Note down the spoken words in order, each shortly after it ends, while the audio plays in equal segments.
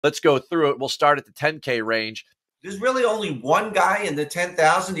Let's go through it. We'll start at the 10K range. There's really only one guy in the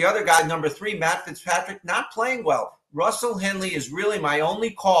 10,000. The other guy, number 3, Matt Fitzpatrick, not playing well. Russell Henley is really my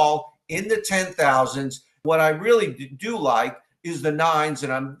only call in the 10,000s. What I really do like is the 9s,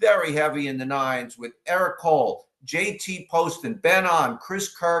 and I'm very heavy in the 9s with Eric Cole, JT Poston, Ben On,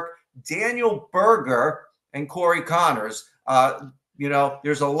 Chris Kirk, Daniel Berger, and Corey Connors.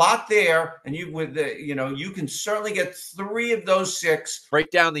 There's a lot there, and you can certainly get 3 of those 6.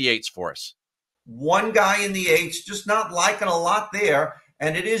 Break down the 8s for us. One guy in the 8s, just not liking a lot there,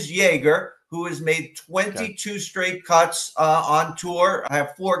 and it is Jaeger, who has made 22 straight cuts on tour. I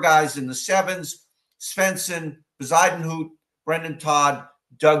have 4 guys in the 7s: Svensson, Bezuidenhout, Brendan Todd,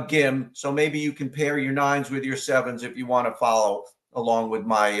 Doug Gim. So maybe you can pair your 9s with your 7s if you want to follow along with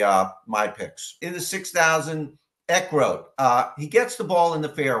my picks. In the 6,000, Eckroat. He gets the ball in the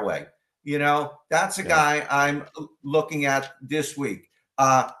fairway. That's a guy I'm looking at this week.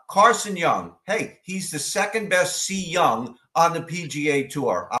 Carson Young. Hey, he's the second best C Young on the PGA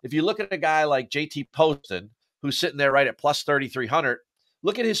Tour. If you look at a guy like JT Poston, who's sitting there right at plus 3,300,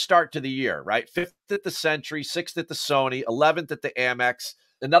 look at his start to the year, right? 5th at the Century, 6th at the Sony, 11th at the Amex.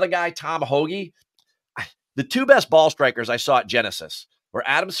 Another guy, Tom Hoagie. The 2 best ball strikers I saw at Genesis were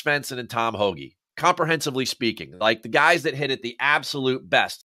Adam Svensson and Tom Hoagie, comprehensively speaking, like the guys that hit it the absolute best.